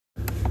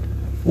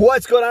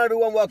What's going on,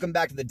 everyone? Welcome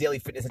back to the Daily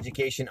Fitness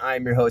Education.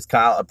 I'm your host,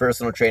 Kyle, a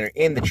personal trainer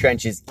in the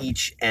trenches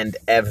each and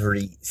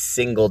every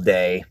single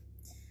day.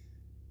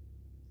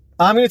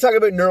 I'm going to talk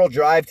about neural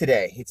drive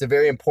today. It's a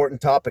very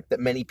important topic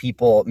that many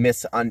people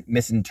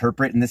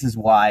misinterpret, and this is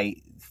why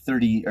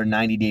 30 or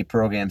 90-day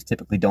programs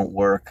typically don't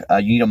work.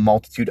 You need a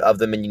multitude of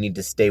them, and you need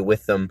to stay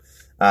with them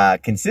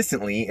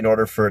consistently in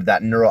order for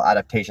that neural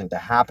adaptation to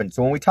happen.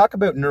 So when we talk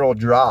about neural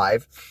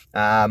drive,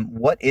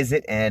 what is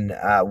it and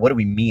what do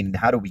we mean and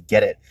how do we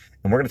get it?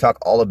 And we're going to talk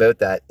all about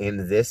that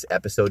in this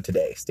episode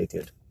today. Stay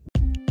tuned.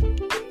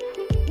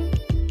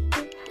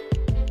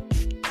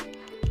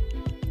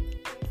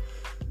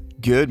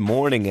 Good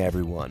morning,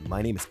 everyone.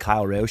 My name is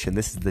Kyle Rausch, and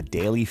this is the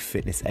Daily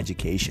Fitness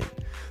Education,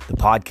 the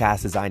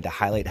podcast designed to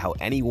highlight how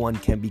anyone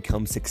can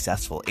become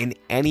successful in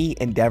any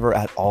endeavor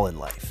at all in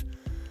life.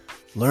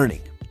 Learning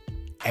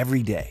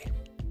every day.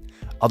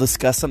 I'll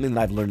discuss something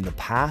that I've learned in the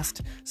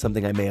past,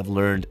 something I may have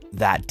learned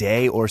that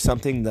day, or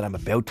something that I'm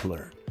about to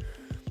learn.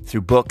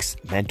 Through books,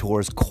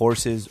 mentors,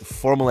 courses,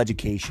 formal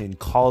education,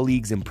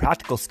 colleagues, and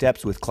practical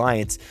steps with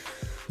clients,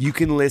 you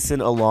can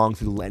listen along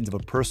through the lens of a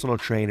personal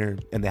trainer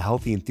and the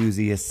healthy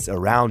enthusiasts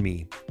around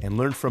me and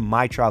learn from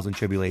my trials and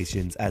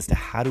tribulations as to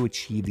how to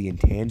achieve the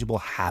intangible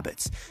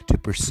habits to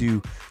pursue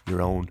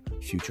your own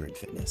future in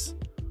fitness.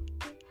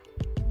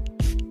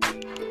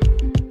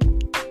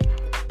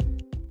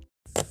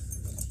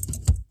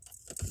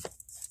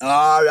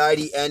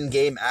 Alrighty,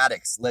 endgame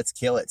addicts, let's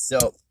kill it.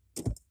 So,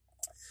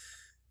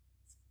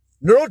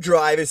 neural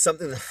drive is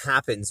something that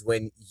happens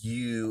when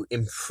you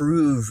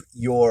improve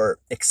your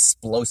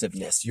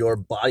explosiveness, your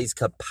body's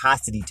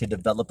capacity to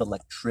develop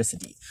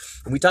electricity.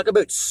 When we talk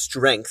about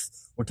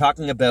strength, we're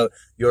talking about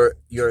your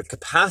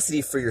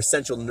capacity for your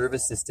central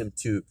nervous system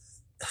to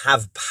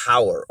have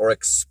power or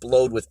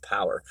explode with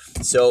power.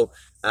 So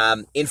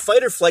in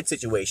fight or flight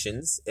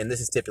situations, and this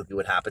is typically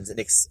what happens,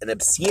 an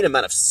obscene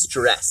amount of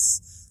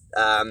stress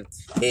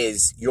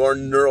is your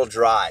neural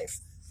drive.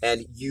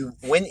 And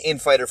when in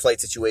fight or flight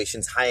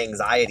situations, high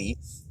anxiety,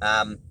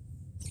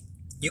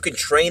 you can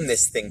train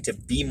this thing to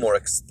be more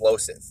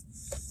explosive.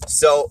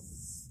 So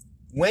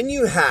when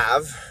you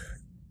have,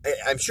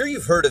 I'm sure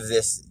you've heard of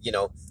this,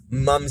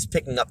 moms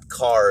picking up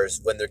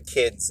cars when their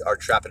kids are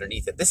trapped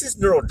underneath it. This is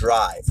neural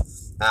drive.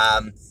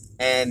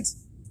 And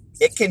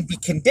it can be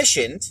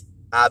conditioned,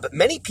 but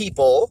many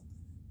people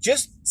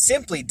just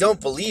simply don't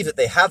believe that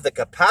they have the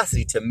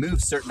capacity to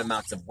move certain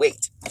amounts of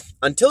weight.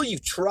 Until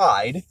you've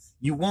tried,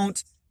 you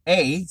won't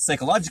A,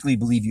 psychologically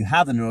believe you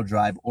have the neural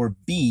drive, or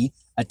B,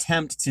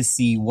 attempt to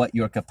see what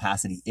your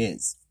capacity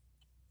is.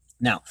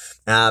 Now,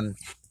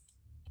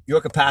 your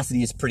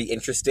capacity is pretty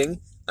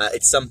interesting.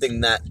 It's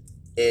something that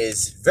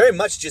is very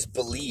much just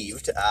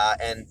believed.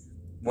 And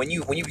when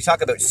you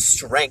talk about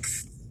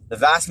strength, the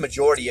vast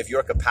majority of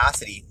your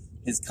capacity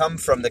has come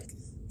from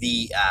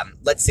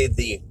let's say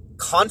the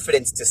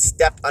confidence to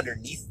step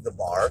underneath the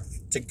bar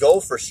to go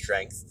for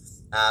strength.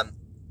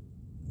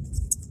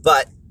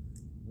 But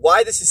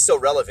why this is so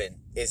relevant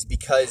is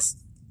because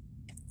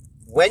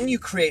when you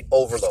create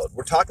overload,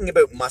 we're talking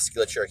about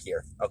musculature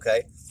here,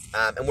 okay?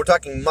 And we're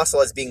talking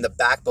muscle as being the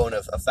backbone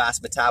of a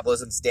fast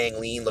metabolism,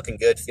 staying lean, looking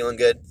good, feeling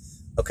good,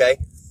 okay?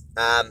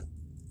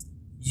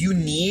 You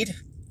need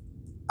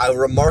a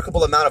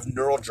remarkable amount of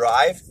neural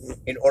drive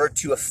in order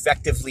to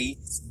effectively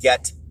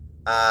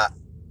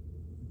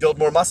build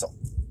more muscle.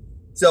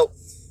 So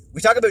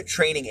we talk about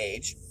training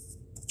age.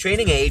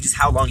 Training age is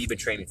how long you've been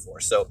training for.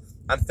 So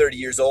I'm 30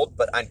 years old,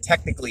 but I'm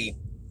technically,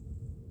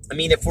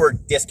 if we're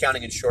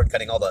discounting and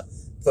shortcutting all the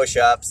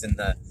push-ups and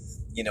the,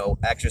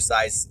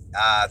 exercise,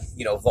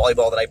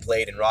 volleyball that I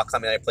played and rock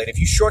climbing that I played, if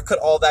you shortcut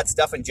all that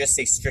stuff and just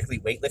say strictly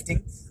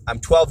weightlifting, I'm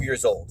 12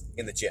 years old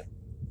in the gym,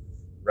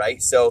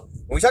 right? So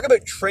when we talk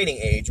about training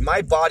age,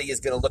 my body is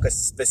going to look a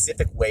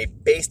specific way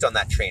based on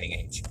that training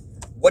age.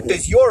 What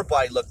does your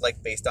body look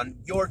like based on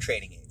your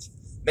training age?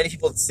 Many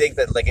people think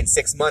that in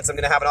 6 months, I'm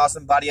going to have an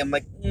awesome body. I'm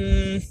like,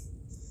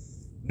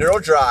 neural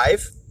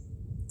drive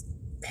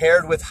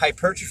paired with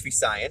hypertrophy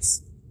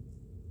science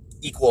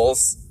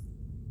equals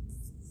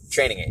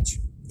training age,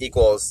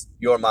 equals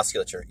your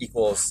musculature,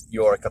 equals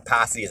your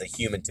capacity as a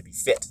human to be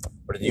fit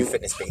or to do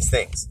fitness-based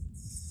things.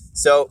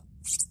 So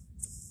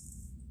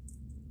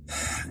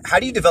how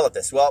do you develop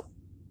this? Well,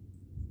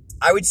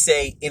 I would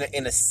say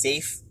in a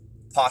safe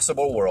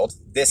possible world,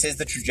 this is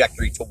the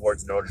trajectory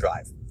towards neural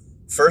drive.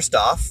 First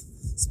off,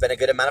 spend a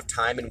good amount of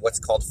time in what's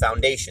called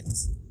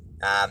foundations.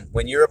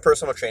 When you're a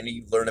personal trainer,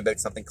 you learn about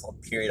something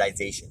called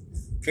periodization.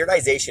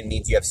 Periodization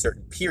means you have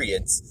certain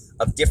periods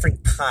of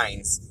different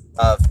kinds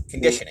of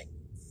conditioning.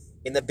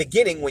 In the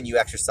beginning, when you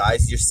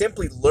exercise, you're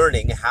simply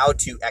learning how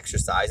to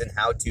exercise and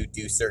how to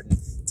do certain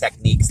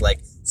techniques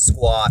like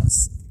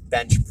squats,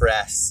 bench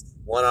press,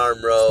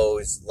 one-arm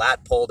rows,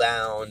 lat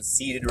pull-downs,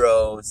 seated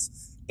rows.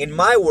 In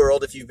my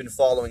world, if you've been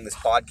following this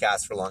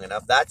podcast for long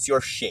enough, that's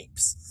your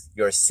shapes.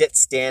 Your sit,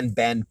 stand,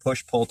 bend,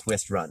 push, pull,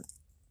 twist, run.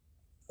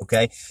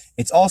 Okay?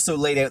 It's also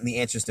laid out in The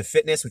Answers to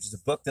Fitness, which is a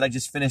book that I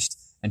just finished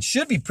and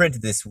should be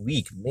printed this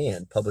week.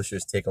 Man,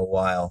 publishers take a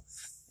while.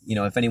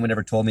 if anyone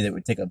ever told me that it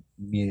would take a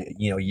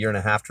year and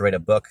a half to write a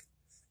book,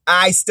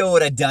 I still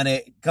would have done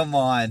it. Come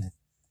on.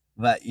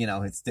 But,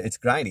 it's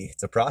grindy.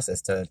 It's a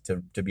process to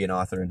be an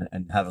author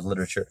and have a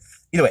literature.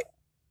 Either way,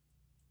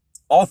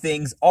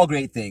 all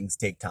great things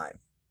take time,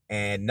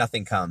 and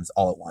nothing comes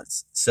all at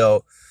once.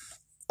 So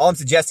all I'm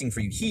suggesting for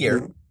you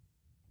here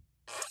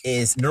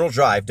is neural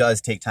drive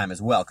does take time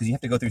as well, because you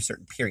have to go through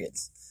certain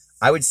periods.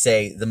 I would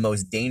say the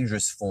most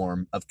dangerous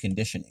form of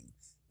conditioning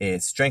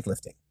is strength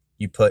lifting.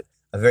 You put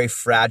a very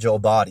fragile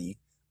body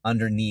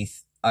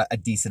underneath a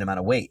decent amount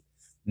of weight.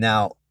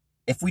 Now,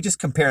 if we just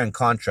compare and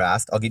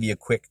contrast, I'll give you a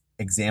quick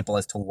example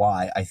as to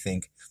why I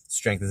think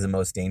strength is the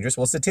most dangerous.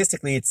 Well,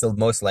 statistically, it's the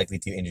most likely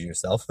to injure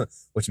yourself,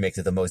 which makes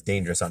it the most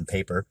dangerous on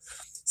paper.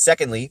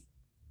 Secondly,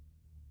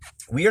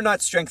 we are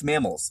not strength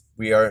mammals.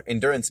 We are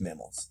endurance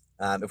mammals.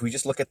 If we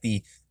just look at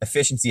the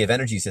efficiency of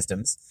energy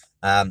systems,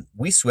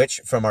 we switch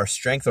from our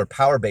strength or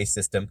power-based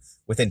system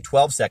within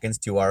 12 seconds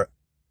to our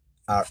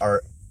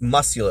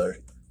muscular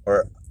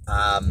or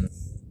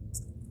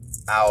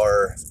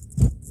our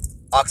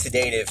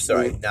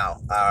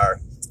our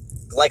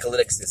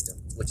glycolytic system,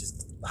 which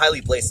is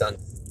highly based on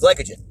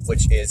glycogen,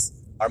 which is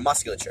our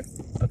musculature,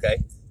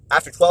 okay?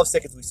 After 12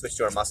 seconds, we switch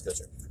to our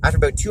musculature. After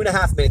about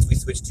 2.5 minutes, we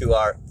switch to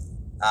our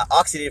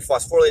oxidative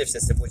phosphorylative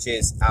system, which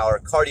is our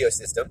cardio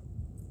system.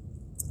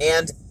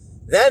 And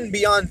then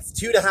beyond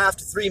 2.5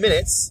 to 3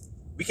 minutes,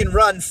 we can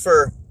run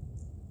for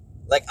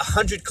like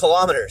 100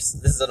 kilometers.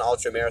 This is an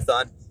ultra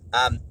marathon,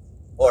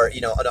 or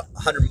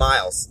 100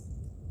 miles.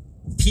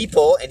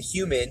 People and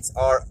humans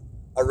are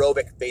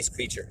aerobic-based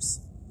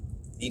creatures.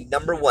 The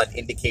number one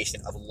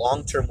indication of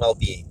long-term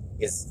well-being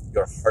is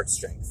your heart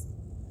strength.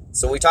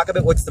 So when we talk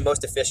about what's the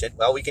most efficient,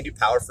 well, we can do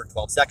power for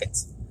 12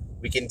 seconds.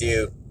 We can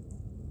do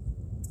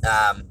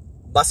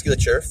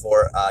musculature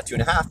for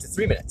 2.5 to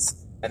 3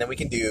 minutes. And then we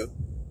can do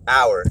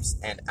hours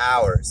and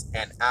hours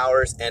and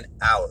hours and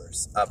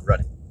hours of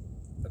running.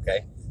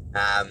 Okay?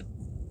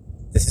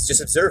 This is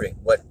just observing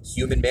what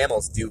human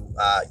mammals do,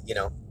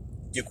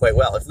 do quite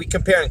well. If we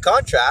compare and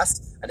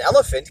contrast, an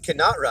elephant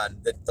cannot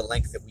run the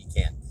length that we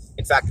can.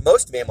 In fact,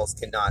 most mammals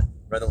cannot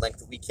run the length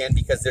that we can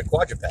because they're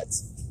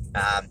quadrupeds,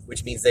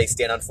 which means they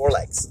stand on 4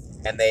 legs,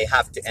 and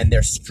and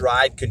their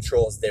stride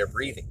controls their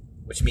breathing,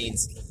 which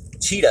means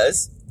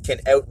cheetahs can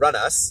outrun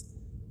us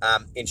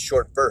in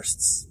short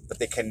bursts, but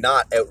they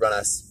cannot outrun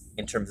us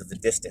in terms of the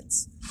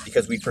distance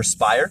because we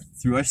perspire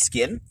through our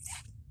skin,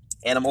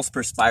 animals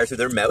perspire through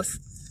their mouth,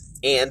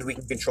 and we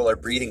can control our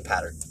breathing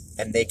pattern,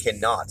 and they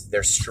cannot.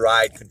 Their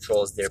stride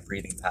controls their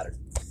breathing pattern.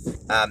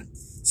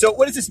 So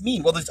what does this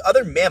mean? Well, there's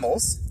other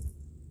mammals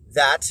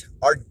that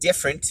are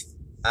different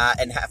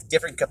and have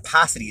different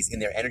capacities in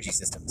their energy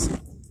systems,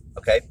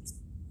 okay?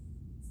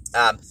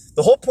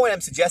 The whole point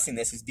I'm suggesting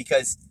this is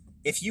because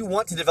if you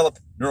want to develop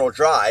neural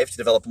drive, to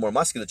develop more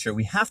musculature,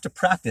 we have to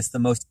practice the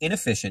most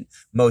inefficient,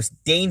 most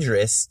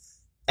dangerous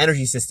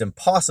energy system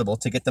possible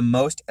to get the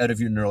most out of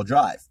your neural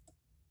drive.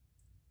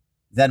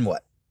 Then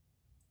what?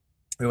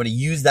 We want to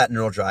use that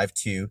neural drive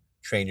to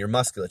train your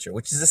musculature,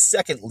 which is the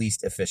second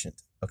least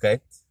efficient,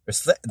 okay?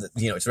 It's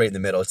right in the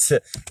middle. It's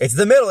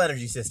the middle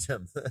energy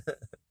system,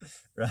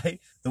 right?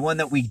 The one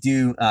that we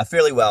do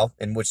fairly well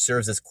and which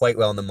serves us quite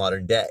well in the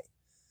modern day.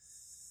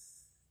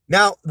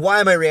 Now, why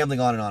am I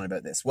rambling on and on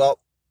about this? Well,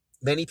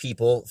 many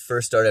people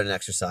first start out an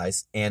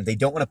exercise and they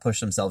don't want to push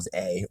themselves,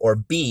 A, or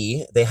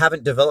B, they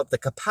haven't developed the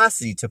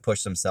capacity to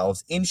push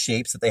themselves in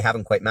shapes that they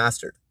haven't quite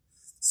mastered.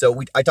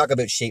 So I talk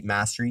about shape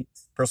mastery.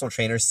 Personal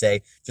trainers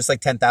say just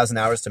like 10,000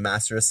 hours to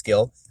master a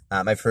skill.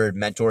 I've heard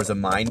mentors of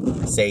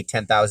mine say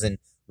 10,000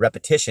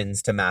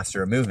 repetitions to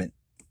master a movement.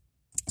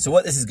 So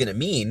what this is going to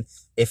mean,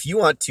 if you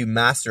want to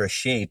master a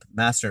shape,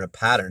 master a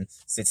pattern,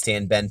 sit,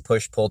 stand, bend,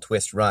 push, pull,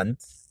 twist, run,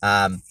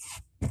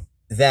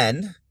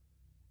 then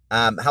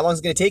how long is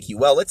it going to take you?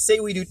 Well, let's say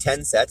we do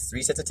 10 sets,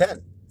 3 sets of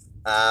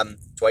 10,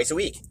 twice a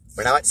week.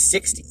 We're now at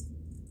 60.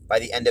 By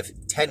the end of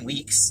 10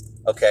 weeks,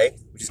 okay,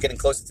 which is getting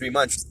close to 3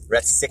 months, we're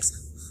at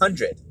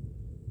 600,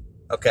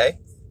 okay?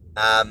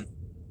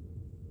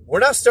 We're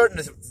now starting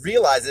to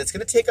realize that it's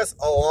going to take us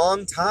a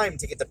long time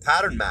to get to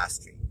pattern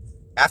mastery.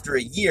 After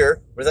a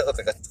year, what does that look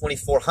like? That's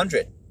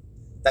 2,400.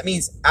 That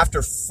means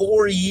after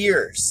 4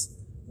 years,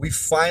 we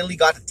finally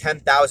got to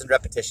 10,000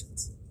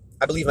 repetitions.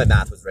 I believe my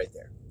math was right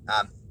there.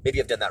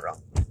 Maybe I've done that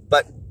wrong.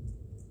 But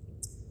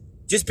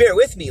just bear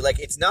with me. Like,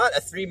 it's not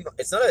a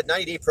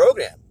 90-day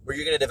program where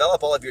you're going to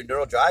develop all of your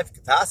neural drive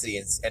capacity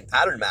and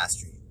pattern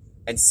mastery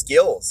and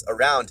skills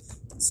around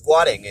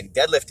squatting and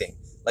deadlifting.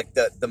 Like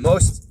the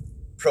most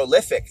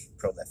prolific,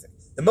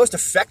 the most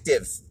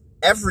effective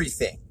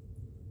everything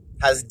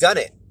has done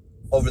it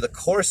over the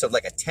course of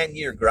like a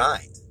 10-year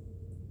grind.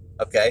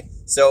 Okay?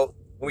 So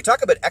when we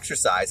talk about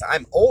exercise,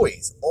 I'm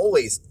always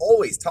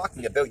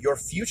talking about your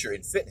future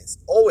in fitness.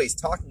 Always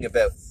talking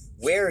about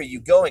where are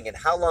you going and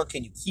how long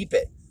can you keep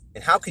it?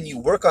 And how can you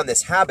work on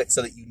this habit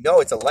so that you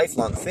know it's a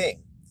lifelong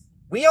thing?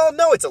 We all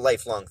know it's a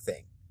lifelong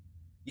thing.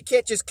 You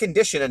can't just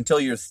condition until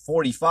you're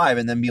 45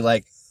 and then be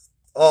like,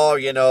 oh,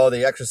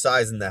 the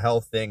exercise and the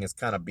health thing is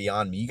kind of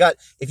beyond me.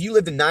 If you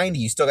lived to 90,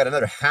 you still got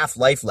another half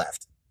life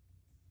left,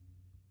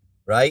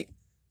 right?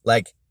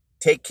 Like,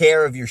 take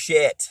care of your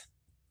shit,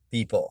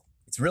 people.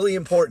 It's really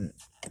important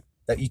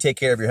that you take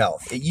care of your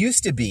health. It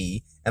used to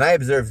be, and I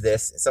observed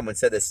this, someone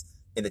said this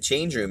in the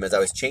change room as I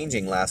was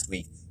changing last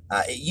week.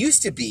 It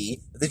used to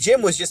be the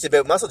gym was just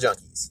about muscle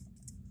junkies.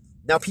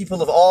 Now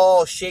people of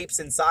all shapes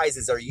and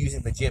sizes are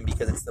using the gym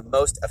because it's the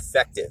most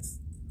effective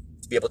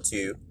to be able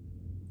to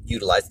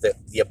utilize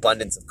the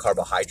abundance of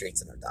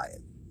carbohydrates in our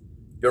diet.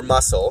 Your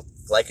muscle,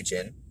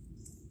 glycogen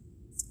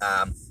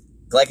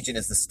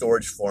is the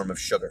storage form of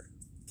sugar,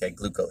 okay,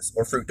 glucose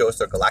or fructose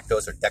or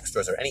galactose or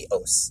dextrose or any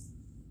ose,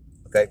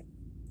 okay?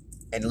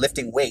 And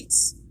lifting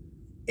weights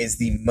is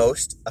the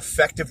most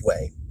effective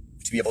way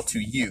to be able to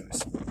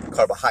use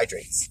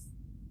carbohydrates.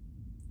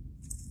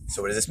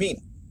 So what does this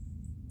mean?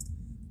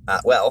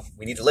 Well,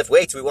 we need to lift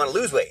weights. We want to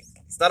lose weight.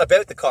 It's not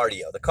about the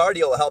cardio. The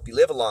cardio will help you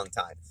live a long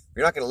time.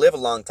 You're not going to live a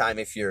long time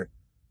if you're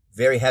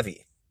very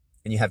heavy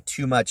and you have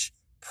too much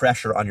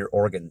pressure on your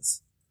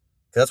organs.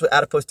 Because that's what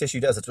adipose tissue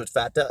does. That's what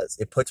fat does.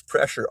 It puts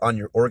pressure on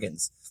your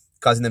organs,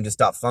 causing them to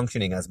stop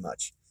functioning as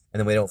much. And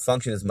then when they don't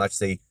function as much,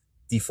 they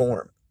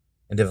deform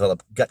and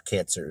develop gut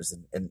cancers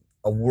and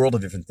a world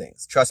of different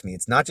things. Trust me,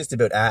 it's not just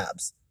about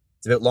abs.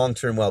 It's about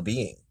long-term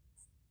well-being.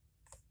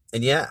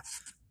 And yeah,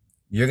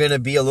 you're going to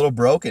be a little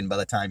broken by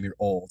the time you're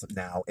old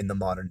now in the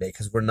modern day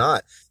because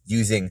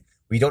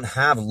we don't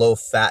have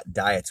low-fat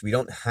diets. We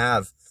don't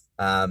have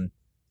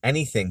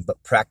anything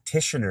but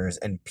practitioners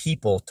and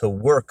people to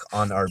work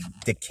on our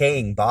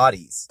decaying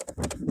bodies.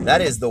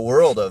 That is the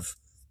world of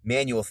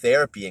manual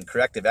therapy and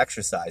corrective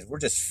exercise. We're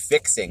just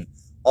fixing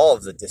all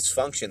of the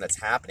dysfunction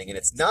that's happening, and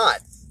it's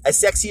not as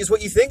sexy as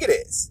what you think it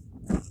is,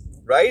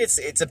 right?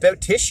 It's about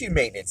tissue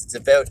maintenance. It's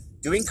about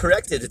doing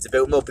corrective. It's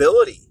about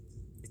mobility.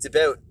 It's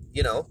about,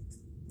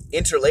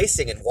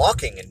 interlacing and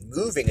walking and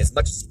moving as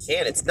much as you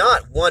can. It's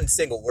not one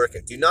single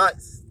workout. Do not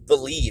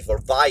believe or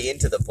buy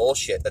into the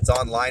bullshit that's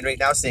online right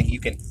now saying you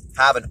can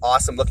have an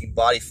awesome looking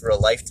body for a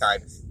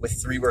lifetime with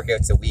 3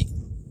 workouts a week.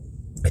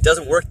 It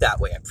doesn't work that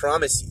way. I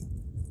promise you.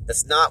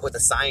 That's not what the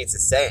science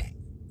is saying,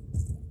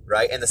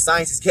 right? And the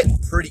science is getting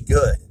pretty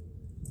good.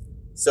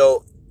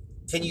 So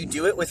can you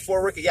do it with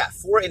 4 workouts? Yeah,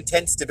 4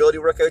 intense stability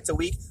workouts a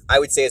week, I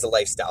would say is a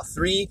lifestyle.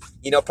 3,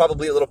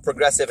 probably a little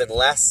progressive and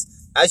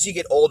less. As you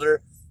get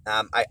older,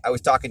 I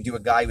was talking to a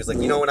guy who was like,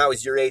 when I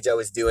was your age, I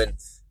was doing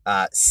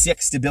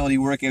 6 stability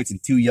workouts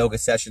and 2 yoga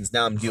sessions.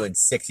 Now I'm doing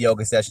 6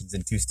 yoga sessions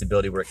and 2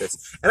 stability workouts.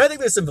 And I think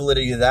there's some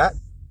validity to that,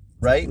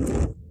 right?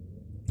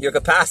 Your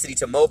capacity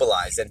to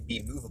mobilize and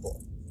be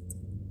movable.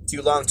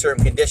 2 long-term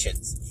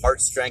conditions,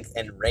 heart strength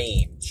and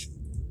range,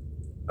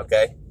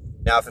 okay?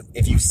 Now,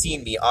 if you've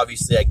seen me,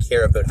 obviously I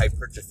care about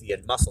hypertrophy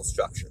and muscle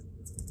structure.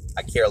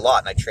 I care a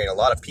lot, and I train a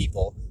lot of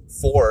people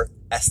for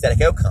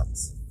aesthetic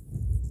outcomes.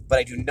 But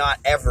I do not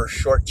ever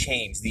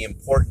shortchange the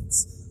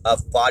importance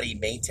of body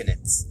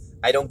maintenance.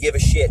 I don't give a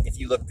shit if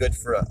you look good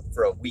for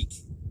a week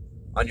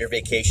on your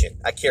vacation.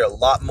 I care a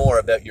lot more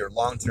about your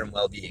long-term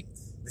well-being.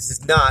 This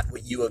is not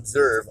what you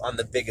observe on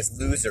The Biggest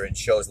Loser and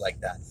shows like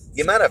that.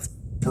 The amount of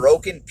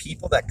broken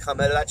people that come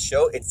out of that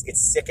show, it's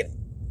sickening.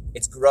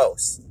 It's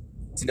gross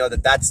to know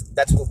that's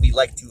what we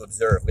like to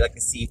observe. We like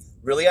to see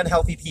really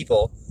unhealthy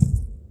people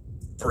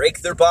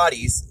break their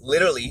bodies,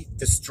 literally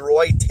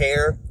destroy,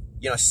 tear,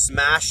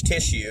 smash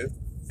tissue,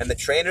 and the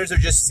trainers are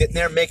just sitting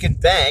there making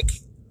bank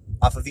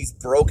off of these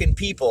broken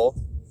people.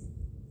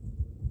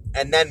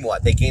 And then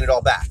what? They gain it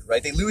all back,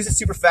 right? They lose it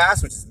super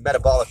fast, which is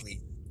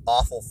metabolically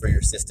awful for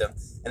your system.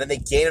 And then they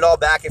gain it all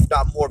back, if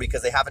not more,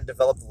 because they haven't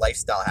developed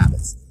lifestyle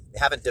habits. They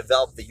haven't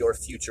developed your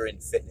future in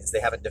fitness. They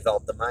haven't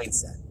developed the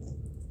mindset,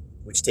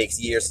 which takes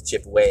years to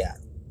chip away at.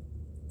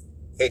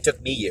 Okay, it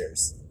took me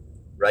years,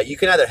 right? You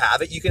can either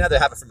have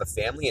it from a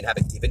family and have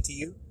it given to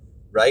you,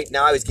 right?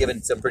 Now I was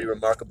given some pretty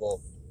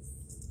remarkable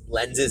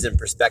lenses and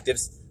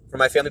perspectives from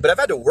my family, but I've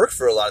had to work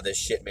for a lot of this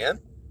shit, man.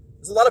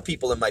 There's a lot of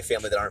people in my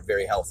family that aren't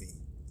very healthy.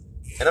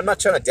 And I'm not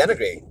trying to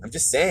denigrate. I'm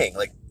just saying,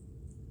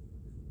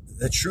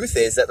 the truth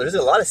is that there's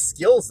a lot of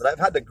skills that I've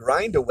had to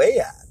grind away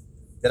at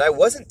that I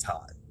wasn't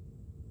taught.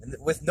 And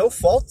with no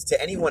fault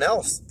to anyone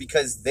else,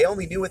 because they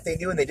only knew what they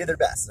knew and they did their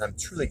best. And I'm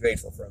truly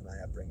grateful for my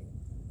upbringing.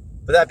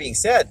 But that being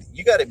said,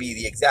 you got to be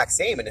the exact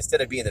same. And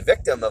instead of being the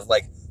victim of well,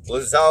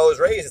 this is how I was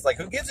raised, it's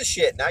who gives a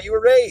shit? Now you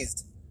were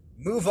raised.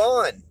 Move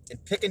on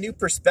and pick a new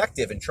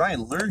perspective and try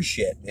and learn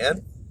shit,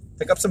 man.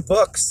 Pick up some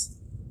books.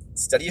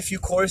 Study a few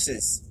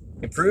courses.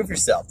 Improve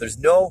yourself. There's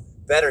no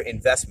better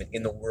investment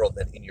in the world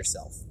than in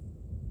yourself.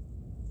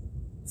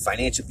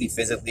 Financially,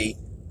 physically,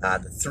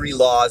 the 3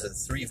 laws or the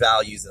 3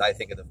 values that I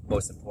think are the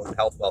most important: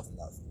 health, wealth, and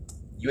love.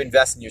 You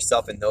invest in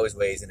yourself in those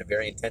ways in a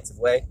very intensive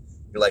way,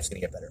 your life's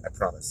going to get better. I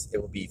promise. It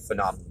will be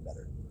phenomenally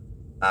better.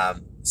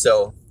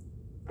 So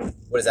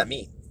what does that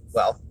mean?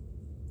 Well,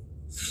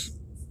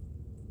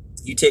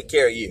 you take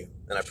care of you,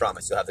 and I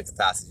promise you'll have the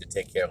capacity to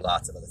take care of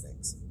lots of other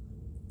things.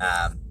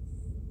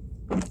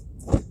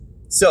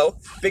 So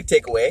big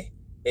takeaway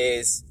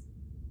is,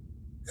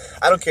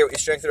 I don't care what your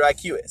strength or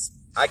IQ is.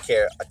 I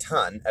care a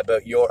ton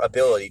about your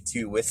ability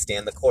to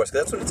withstand the course,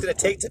 because that's what it's going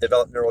to take to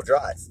develop neural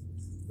drive.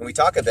 When we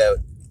talk about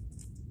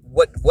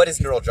what is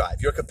neural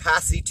drive, your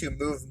capacity to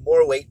move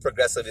more weight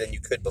progressively than you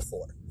could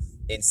before.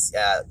 In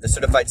the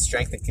Certified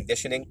Strength and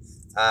Conditioning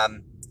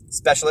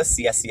Specialist,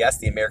 CSCS,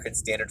 the American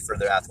Standard for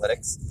their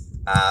athletics,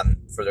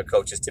 for their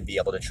coaches to be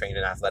able to train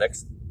in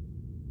athletics,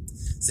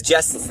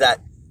 suggests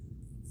that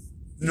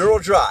neural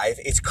drive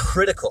is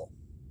critical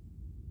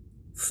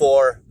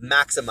for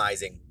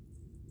maximizing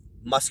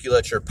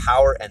musculature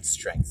power and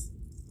strength.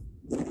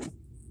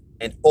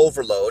 And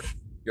overload,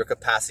 your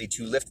capacity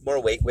to lift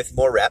more weight with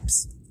more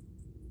reps,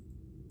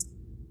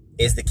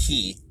 is the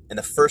key in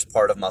the first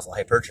part of muscle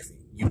hypertrophy,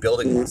 you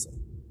building muscle.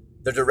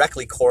 They're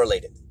directly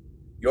correlated.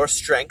 Your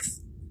strength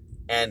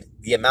and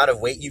the amount of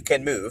weight you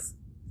can move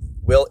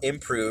will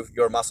improve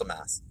your muscle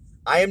mass.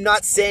 I am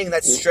not saying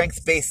that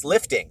strength-based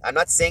lifting, I'm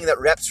not saying that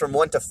reps from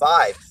 1 to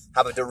 5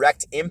 have a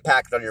direct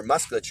impact on your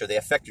musculature. They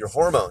affect your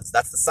hormones.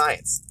 That's the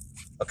science,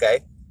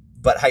 okay?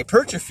 But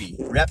hypertrophy,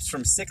 reps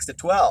from 6 to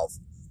 12,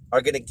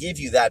 are going to give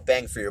you that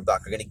bang for your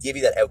buck, are going to give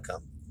you that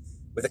outcome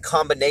with a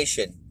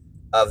combination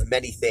of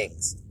many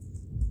things.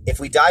 If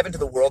we dive into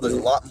the world, there's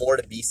a lot more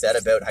to be said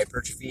about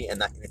hypertrophy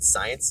and its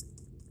science.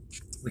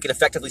 We can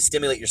effectively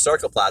stimulate your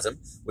sarcoplasm,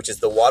 which is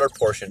the water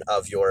portion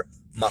of your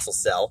muscle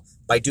cell,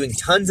 by doing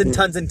tons and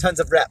tons and tons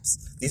of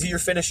reps. These are your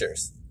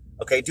finishers,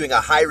 okay? Doing a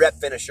high rep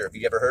finisher. Have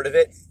you ever heard of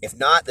it? If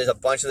not, there's a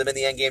bunch of them in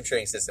the Endgame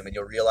training system, and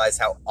you'll realize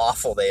how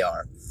awful they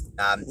are.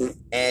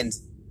 And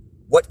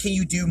what can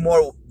you do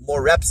more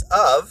reps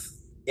of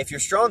if you're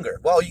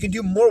stronger? Well, you can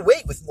do more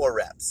weight with more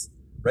reps,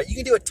 right? You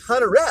can do a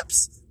ton of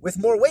reps with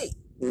more weight.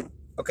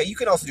 Okay, you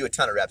can also do a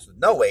ton of reps with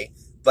no weight,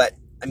 but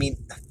I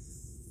mean,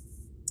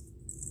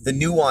 the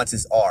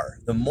nuances are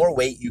the more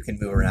weight you can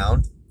move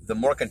around, the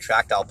more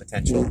contractile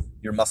potential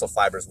your muscle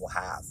fibers will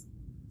have.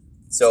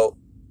 So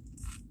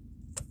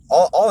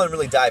all I'm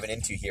really diving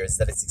into here is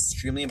that it's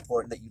extremely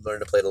important that you learn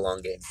to play the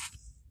long game,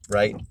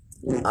 right?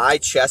 I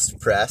chest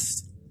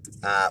pressed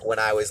when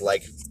I was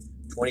like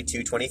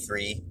 22,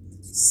 23,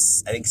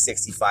 I think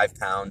 65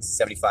 pounds,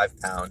 75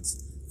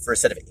 pounds for a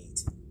set of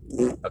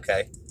 8,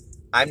 okay?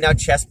 I'm now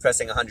chest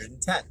pressing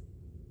 110,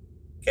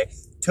 okay?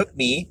 Took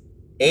me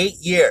 8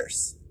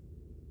 years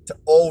to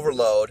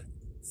overload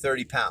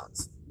 30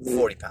 pounds,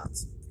 40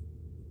 pounds,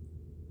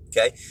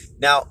 okay?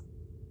 Now,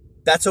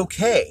 that's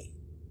okay.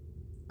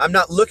 I'm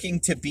not looking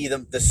to be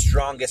the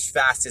strongest,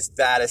 fastest,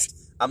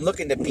 baddest. I'm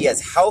looking to be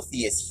as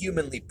healthy as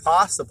humanly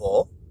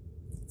possible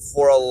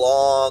for a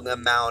long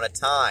amount of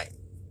time.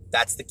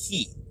 That's the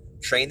key.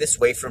 Train this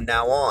way from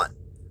now on.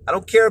 I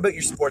don't care about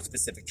your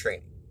sport-specific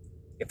training.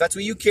 If that's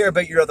what you care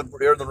about, you're on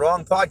the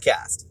wrong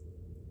podcast.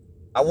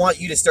 I want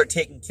you to start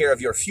taking care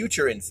of your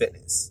future in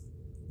fitness,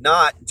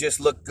 not just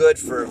look good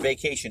for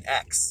vacation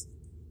X.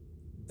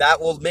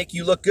 That will make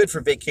you look good for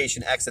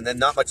vacation X and then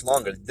not much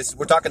longer.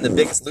 We're talking the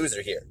biggest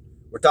loser here.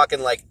 We're talking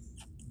like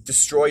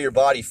destroy your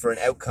body for an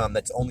outcome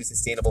that's only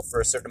sustainable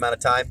for a certain amount of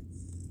time.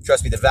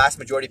 Trust me, the vast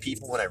majority of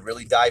people, when I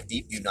really dive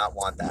deep, do not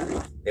want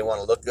that. They want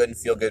to look good and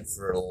feel good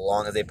for as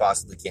long as they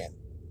possibly can.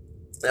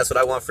 And that's what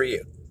I want for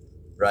you,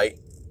 right?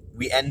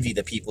 We envy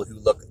the people who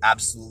look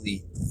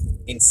absolutely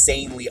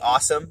insanely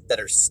awesome, that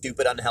are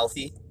stupid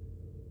unhealthy,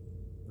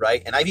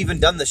 right? And I've even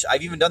done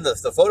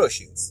the photo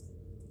shoots,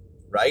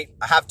 right?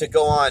 I have to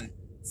go on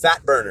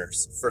fat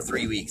burners for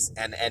 3 weeks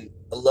and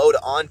load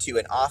onto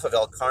and off of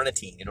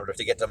L-carnitine in order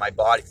to get my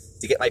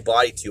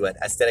body to an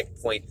aesthetic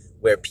point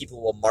where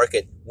people will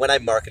market when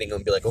I'm marketing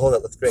and be like, oh,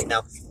 that looks great.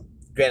 Now,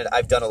 granted,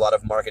 I've done a lot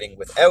of marketing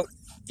without,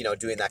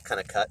 doing that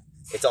kind of cut.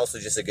 It's also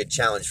just a good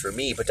challenge for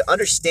me. But to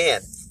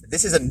understand that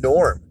this is a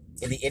norm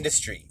in the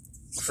industry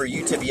for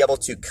you to be able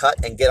to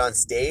cut and get on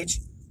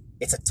stage,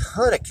 it's a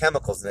ton of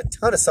chemicals and a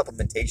ton of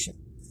supplementation.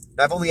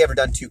 Now, I've only ever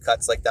done 2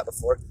 cuts like that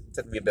before. It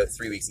took me about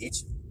 3 weeks each.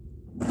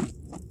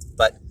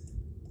 But,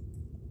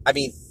 I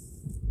mean,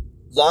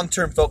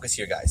 long-term focus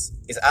here, guys,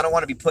 is I don't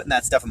want to be putting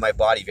that stuff in my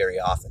body very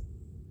often,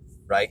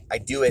 right? I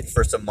do it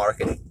for some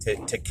marketing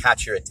to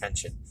catch your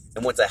attention.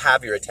 And once I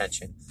have your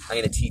attention, I'm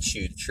going to teach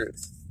you the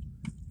truth.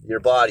 Your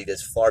body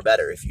does far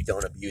better if you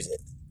don't abuse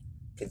it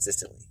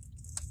consistently.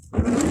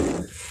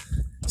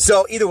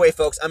 So either way,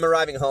 folks, I'm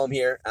arriving home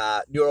here.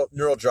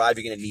 Neural drive,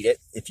 you're going to need it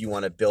if you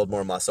want to build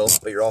more muscle,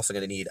 but you're also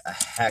going to need a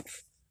heck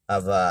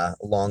of a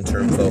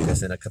long-term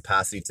focus and a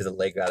capacity to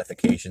delay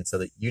gratification so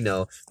that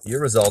your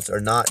results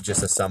are not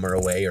just a summer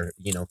away or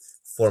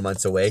 4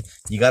 months away.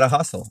 You got to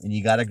hustle and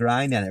you got to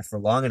grind at it for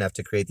long enough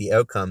to create the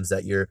outcomes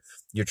that you're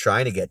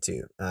trying to get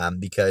to,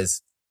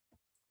 because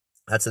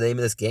that's the name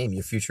of this game,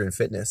 your future in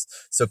fitness.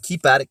 So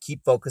keep at it,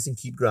 keep focusing,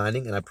 keep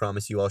grinding, and I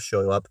promise you I'll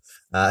show up.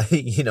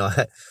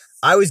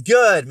 I was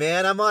good,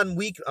 man. I'm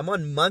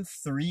on month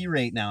 3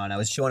 right now, and I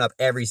was showing up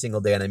every single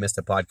day, and I missed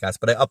a podcast,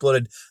 but I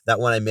uploaded that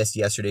one I missed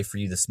yesterday for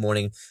you this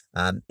morning,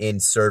 in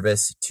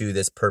service to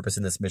this purpose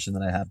and this mission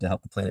that I have to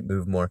help the planet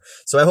move more.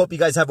 So I hope you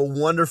guys have a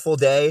wonderful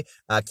day.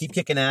 Keep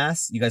kicking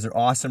ass. You guys are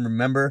awesome.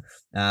 Remember,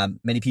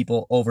 many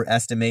people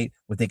overestimate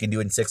what they can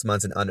do in 6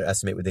 months and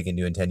underestimate what they can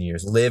do in 10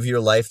 years. Live your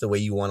life the way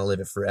you want to live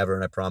it forever,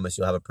 and I promise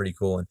you'll have a pretty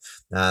cool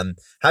one.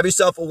 Have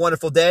yourself a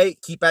wonderful day.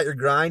 Keep at your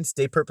grind.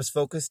 Stay purpose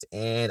focused,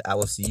 and I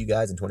will see you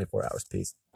guys in 24 hours. Peace.